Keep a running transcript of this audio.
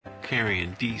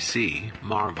carrying DC,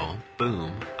 Marvel,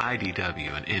 Boom,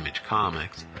 IDW, and Image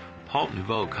Comics, Pulp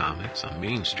Nouveau Comics on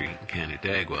Main Street in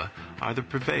Canandaigua are the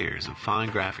purveyors of fine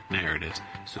graphic narratives,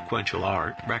 sequential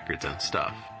art, records, and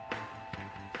stuff.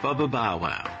 Bubba Bow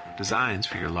Wow, designs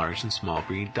for your large and small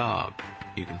breed dog.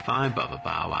 You can find Bubba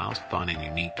Bow Wow's fun and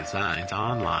unique designs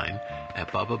online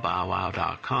at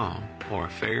BubbaBowWow.com or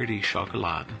Faraday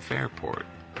Chocolat in Fairport.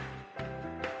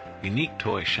 Unique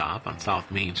Toy Shop on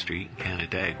South Main Street in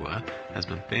Canandaigua has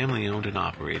been family owned and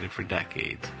operated for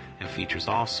decades and features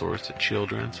all sorts of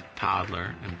children's,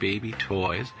 toddler, and baby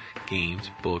toys, games,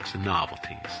 books, and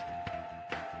novelties.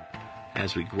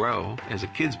 As we grow as a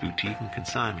kids boutique and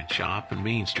consignment shop on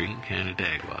Main Street in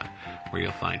Canandaigua, where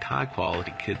you'll find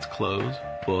high-quality kids' clothes,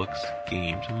 books,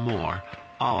 games, and more,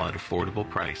 all at affordable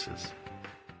prices.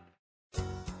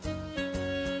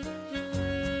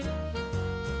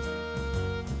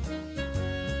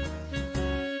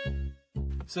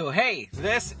 So, hey,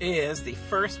 this is the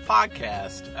first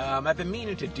podcast. I've been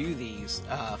meaning to do these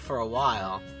for a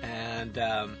while, and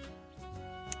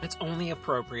it's only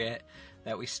appropriate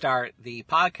that we start the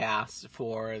podcast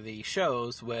for the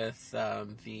shows with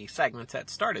the segments that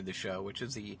started the show, which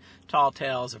is the Tall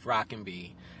Tales of Rock and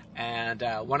Bee. And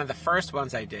one of the first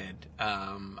ones I did,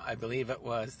 I believe it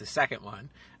was the second one,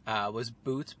 was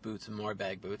Boots, and More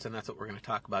Bag Boots, and that's what we're going to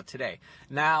talk about today.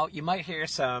 Now, you might hear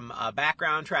some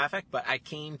background traffic, but I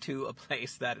came to a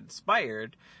place that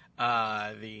inspired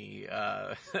the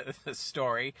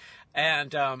story,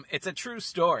 and it's a true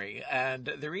story. And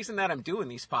the reason that I'm doing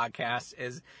these podcasts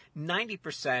is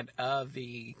 90% of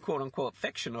the quote-unquote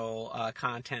fictional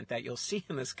content that you'll see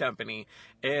in this company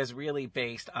is really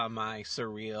based on my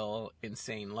surreal,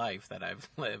 insane life that I've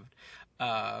lived.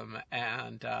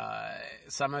 And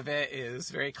some of it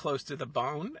is very close to the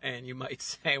bone, and you might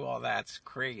say, well, that's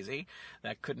crazy.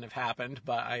 That couldn't have happened,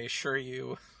 but I assure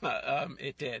you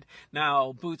it did.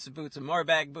 Now, Boots, and More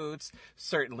Bag Boots,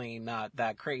 certainly not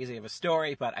that crazy of a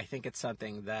story, but I think it's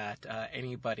something that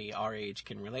anybody our age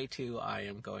can relate to. I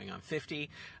am going on 50,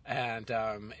 and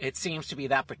it seems to be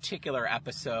that particular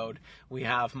episode, we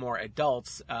have more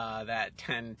adults that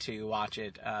tend to watch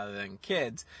it than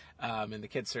kids. And the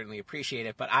kids certainly appreciate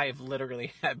it, but I have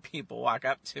literally had people walk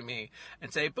up to me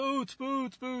and say, Boots,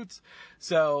 Boots, Boots.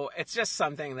 So it's just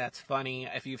something that's funny.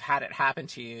 If you've had it happen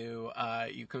to you,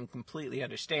 you can completely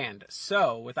understand.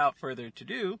 So without further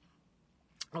ado,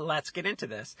 let's get into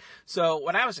this. So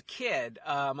when I was a kid,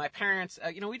 my parents,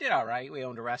 we did all right. We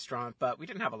owned a restaurant, but we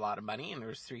didn't have a lot of money, and there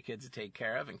was 3 kids to take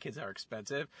care of, and kids are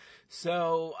expensive.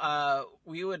 So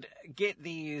we would get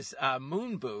these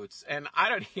moon boots, and I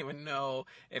don't even know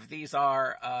if these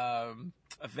are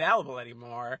available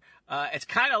anymore. It's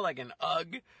kind of like an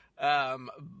UGG.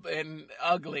 And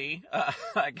ugly,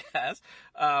 I guess.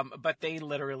 But they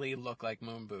literally look like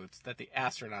moon boots that the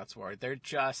astronauts wore. They're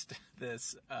just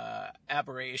this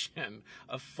aberration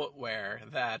of footwear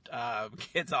that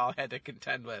kids all had to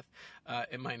contend with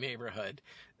in my neighborhood.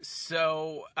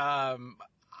 So I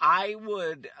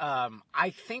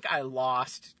think I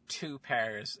lost 2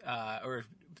 pairs,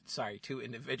 2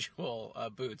 individual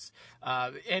boots.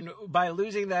 And by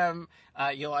losing them,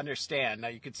 you'll understand. Now,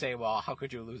 you could say, well, how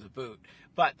could you lose a boot?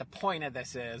 But the point of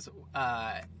this is,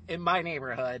 in my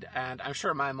neighborhood, and I'm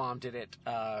sure my mom did it,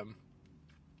 or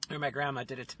my grandma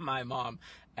did it to my mom,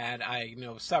 and I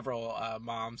know several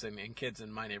moms and kids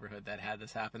in my neighborhood that had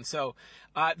this happen. So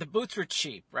the boots were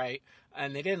cheap, right?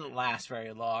 And they didn't last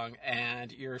very long,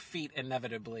 and your feet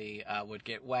inevitably would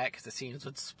get wet because the seams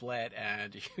would split,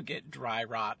 and you get dry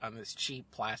rot on this cheap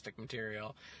plastic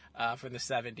material from the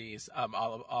 70s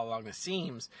all along the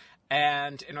seams.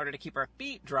 And in order to keep our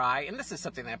feet dry, and this is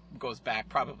something that goes back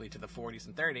probably to the 40s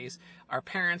and 30s, our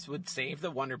parents would save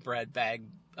the Wonder Bread bag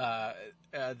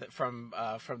from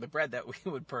the bread that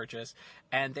we would purchase,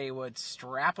 and they would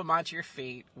strap them onto your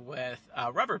feet with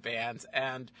rubber bands.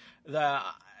 And the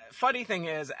funny thing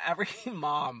is, every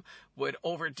mom would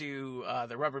overdo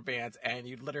the rubber bands, and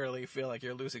you'd literally feel like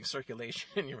you're losing circulation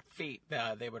in your feet.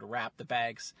 They would wrap the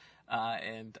bags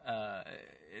and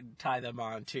tie them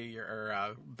onto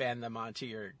or band them onto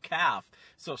your calf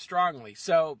so strongly.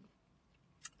 So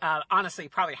honestly,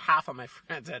 probably half of my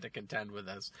friends had to contend with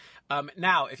this.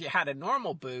 Now, if you had a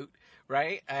normal boot,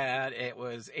 right, and it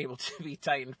was able to be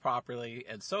tightened properly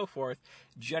and so forth,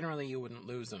 generally you wouldn't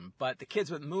lose them. But the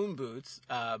kids with moon boots,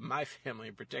 my family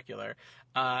in particular,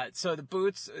 so the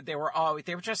boots, they were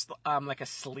just like a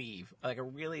sleeve, like a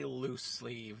really loose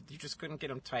sleeve. You just couldn't get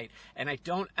them tight. And I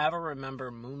don't ever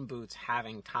remember moon boots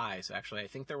having ties, actually. I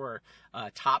think there were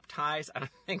top ties. I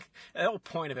don't think the whole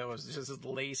point of it was just this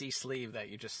lazy sleeve that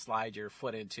you just slide your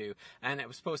foot into. And it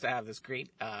was supposed to have this great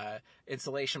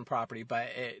insulation property, but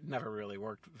it never really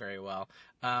worked very well.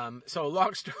 So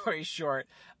long story short,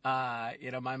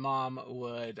 my mom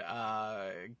would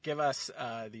give us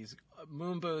these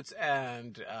moon boots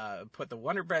and put the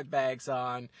Wonder Bread bags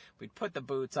on. We'd put the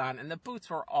boots on, and the boots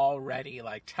were already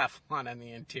like Teflon on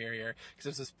the interior because it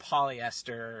was this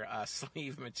polyester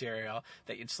sleeve material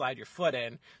that you'd slide your foot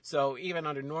in. So even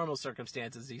under normal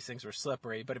circumstances, these things were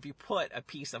slippery. But if you put a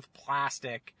piece of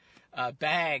plastic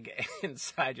bag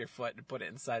inside your foot and put it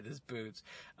inside these boots,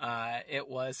 it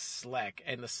was slick.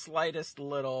 And the slightest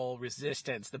little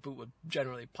resistance, the boot would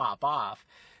generally pop off.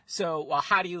 So, well,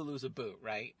 how do you lose a boot,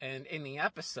 right? And in the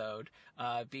episode,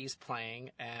 B's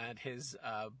playing and his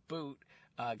boot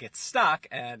gets stuck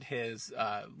and his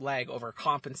leg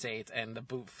overcompensates and the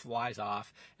boot flies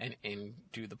off and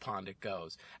into the pond it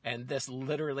goes. And this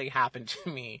literally happened to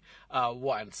me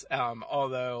once,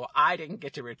 although I didn't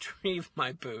get to retrieve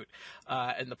my boot,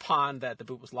 and the pond that the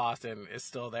boot was lost in is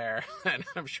still there, and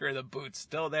I'm sure the boot's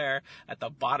still there at the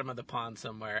bottom of the pond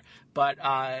somewhere. But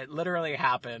it literally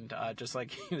happened just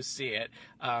like you see it.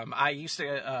 I used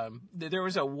to, there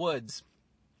was a woods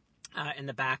in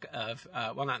the back of,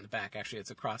 well, not in the back, actually,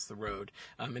 it's across the road.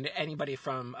 And anybody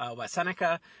from West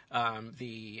Seneca,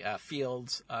 the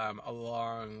fields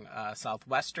along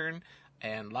Southwestern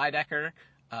and Lydecker,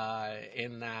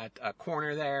 in that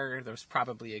corner there's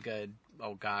probably a good,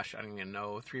 oh gosh, I don't even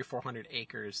know, 300 or 400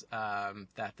 acres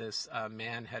that this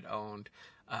man had owned.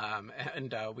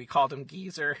 And we called him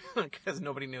Geezer because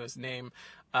nobody knew his name,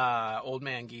 Old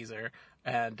Man Geezer.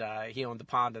 And he owned the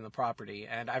pond and the property.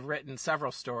 And I've written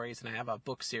several stories, and I have a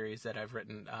book series that I've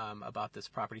written about this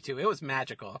property too. It was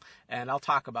magical, and I'll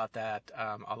talk about that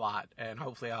a lot. And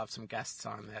hopefully I'll have some guests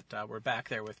on that were back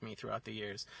there with me throughout the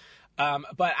years.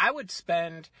 But I would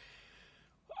spend,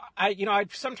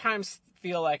 I'd sometimes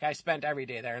feel like I spent every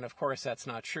day there, and of course that's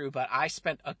not true, but I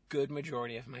spent a good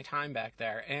majority of my time back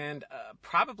there, and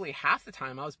probably half the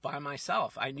time I was by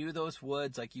myself. I knew those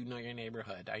woods like you know your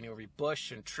neighborhood. I knew every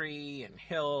bush and tree and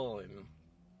hill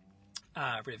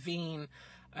and ravine,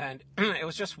 and it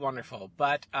was just wonderful.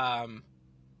 But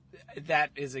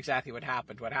that is exactly what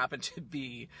happened. What happened to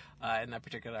be in that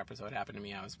particular episode happened to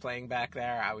me. I was playing back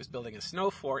there. I was building a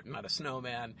snow fort, not a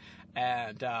snowman,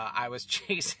 and I was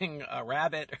chasing a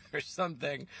rabbit or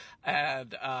something,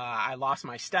 and I lost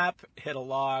my step, hit a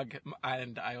log,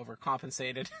 and I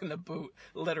overcompensated, and the boot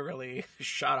literally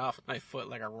shot off my foot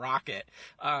like a rocket.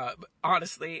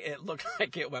 Honestly, it looked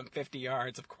like it went 50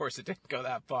 yards. Of course, it didn't go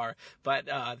that far, but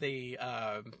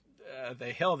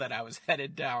the hill that I was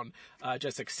headed down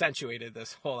just accentuated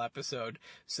this whole episode.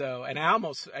 So, and I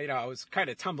almost, I was kind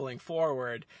of tumbling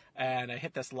forward, and I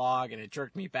hit this log, and it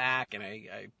jerked me back, and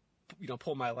I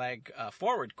pulled my leg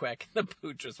forward quick, and the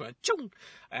boot just went choom,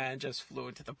 and just flew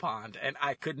into the pond. And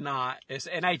I could not,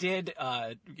 and I did,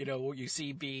 you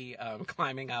see B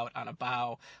climbing out on a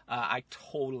bough. I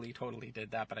totally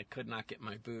did that, but I could not get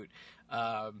my boot.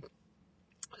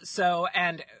 So,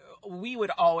 and we would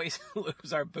always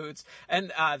lose our boots.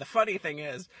 And the funny thing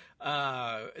is,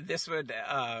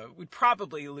 we'd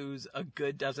probably lose a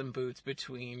good dozen boots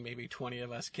between maybe 20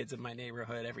 of us kids in my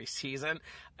neighborhood every season.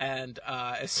 And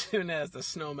as soon as the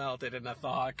snow melted and the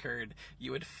thaw occurred,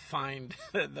 you would find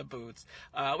the boots,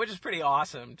 which is pretty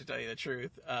awesome, to tell you the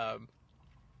truth.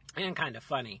 And kind of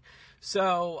funny.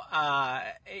 So,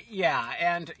 yeah,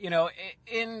 and,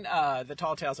 in the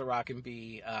Tall Tales of Rock and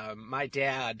B, my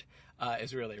dad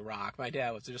is really rock. My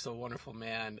dad was just a wonderful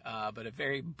man, but a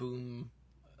very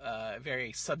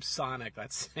very subsonic,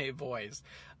 let's say, voice.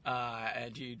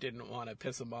 And you didn't want to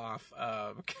piss him off,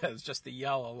 because just the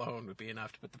yell alone would be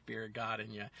enough to put the fear of God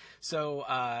in you. So,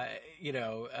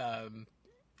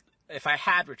 if I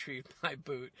had retrieved my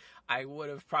boot, I would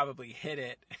have probably hid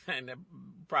it, and it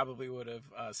probably would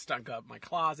have stunk up my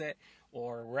closet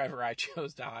or wherever I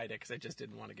chose to hide it, because I just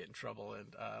didn't want to get in trouble and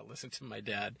listen to my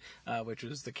dad, which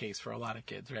was the case for a lot of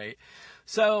kids, right?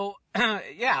 So,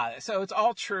 yeah, so it's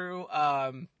all true.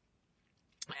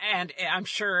 And I'm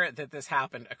sure that this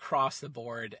happened across the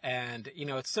board. And,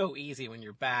 it's so easy when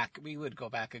you're back. We would go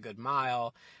back a good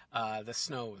mile. The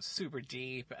snow was super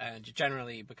deep. And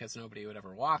generally, because nobody would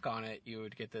ever walk on it, you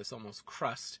would get this almost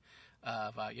crust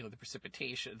of the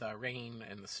precipitation, the rain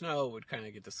and the snow would kind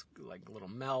of get this like little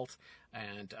melt,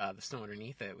 and the snow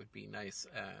underneath it would be nice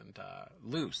and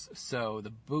loose. So the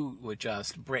boot would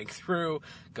just break through,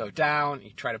 go down.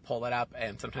 You try to pull it up,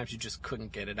 and sometimes you just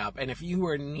couldn't get it up. And if you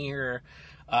were near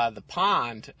the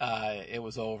pond, it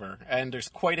was over. And there's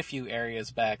quite a few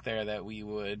areas back there that we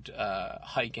would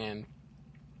hike in.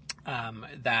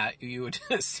 That you would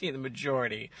see the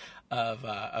majority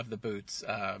of the boots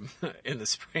in the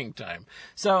springtime.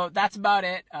 So that's about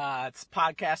it. It's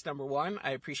podcast number 1.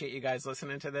 I appreciate you guys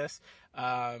listening to this.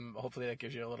 Hopefully that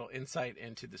gives you a little insight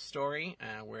into the story,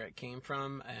 where it came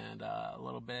from, and a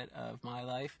little bit of my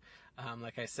life.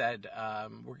 Like I said,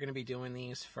 we're going to be doing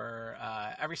these for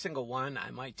every single one. I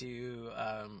might do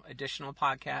additional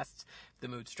podcasts if the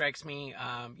mood strikes me.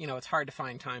 It's hard to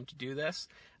find time to do this,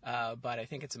 but I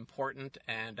think it's important.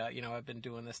 And, I've been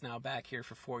doing this now back here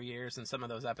for 4 years, and some of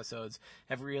those episodes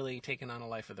have really taken on a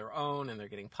life of their own, and they're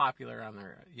getting popular on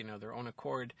their own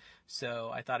accord.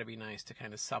 So I thought it'd be nice to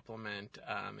kind of supplement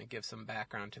and give some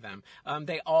background to them.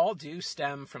 They all do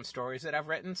stem from stories that I've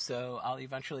written, so I'll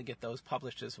eventually get those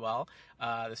published as well.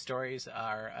 The stories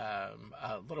are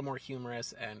a little more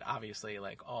humorous, and obviously,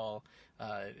 like all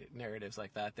narratives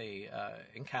like that, they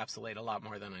encapsulate a lot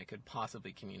more than I could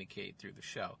possibly communicate through the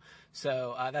show.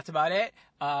 So that's about it.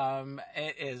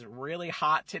 It is really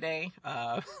hot today.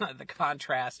 The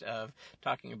contrast of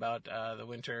talking about the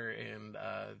winter and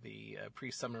the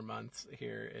pre-summer months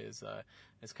here is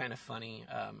kind of funny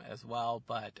as well.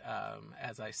 But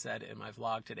as I said in my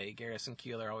vlog today, Garrison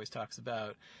Keillor always talks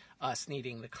about us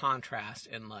needing the contrast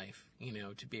in life,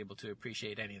 to be able to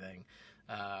appreciate anything.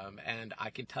 And I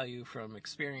can tell you from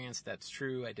experience that's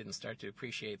true. I didn't start to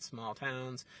appreciate small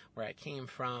towns where I came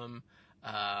from,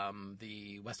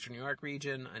 the Western New York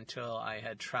region, until I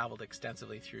had traveled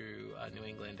extensively through New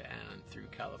England and through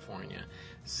California.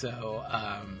 So,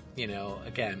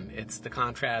 again, it's the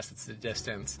contrast, it's the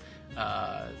distance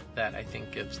that I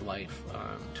think gives life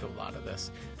to a lot of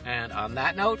this. And on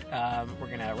that note, we're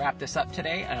going to wrap this up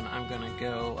today, and I'm going to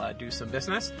go do some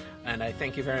business. And I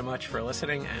thank you very much for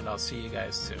listening, and I'll see you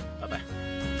guys soon.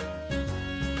 Bye-bye.